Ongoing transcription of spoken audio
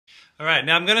All right,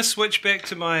 now I'm going to switch back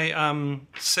to my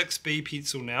 6B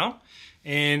pencil now,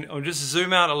 and I'll just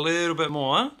zoom out a little bit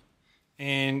more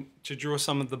and to draw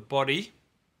some of the body.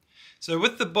 So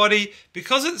with the body,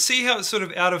 because see how it's sort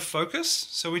of out of focus,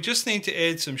 so we just need to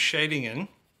add some shading in.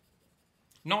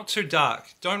 Not too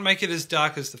dark. Don't make it as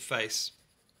dark as the face.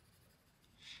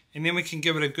 And then we can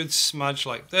give it a good smudge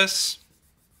like this.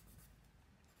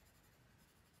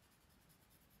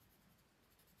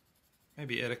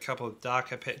 Maybe add a couple of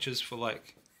darker patches for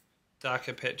like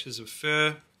darker patches of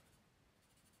fur.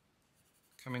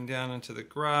 Coming down into the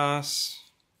grass.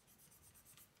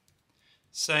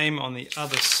 Same on the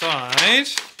other side.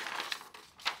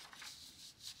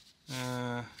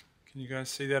 Can you guys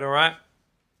see that all right?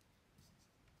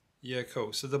 Yeah,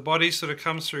 cool. So the body sort of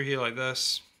comes through here like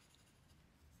this.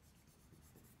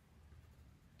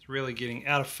 It's really getting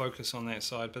out of focus on that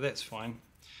side, but that's fine.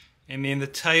 And then the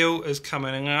tail is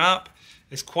coming up.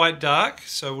 It's quite dark,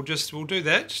 so we'll do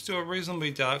that. Just do it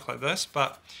reasonably dark like this,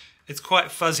 but it's quite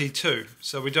fuzzy too.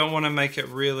 So we don't want to make it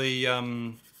really,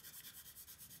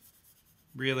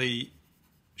 really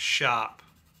sharp.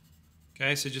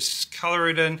 Okay, so just color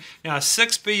it in. Now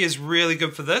 6B is really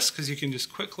good for this because you can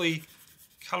just quickly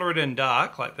color it in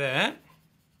dark like that.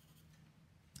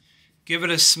 Give it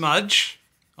a smudge.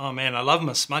 Oh man, I love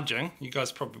my smudging. You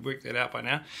guys probably worked that out by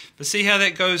now. But see how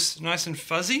that goes nice and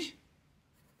fuzzy?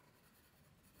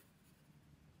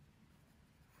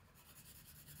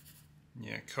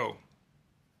 Yeah, cool.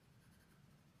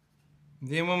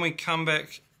 Then when we come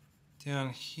back down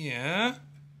here,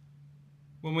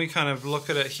 when we kind of look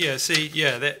at it here, see,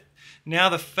 yeah, that now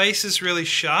the face is really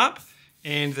sharp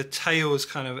and the tail is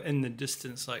kind of in the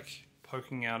distance, like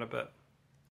poking out a bit.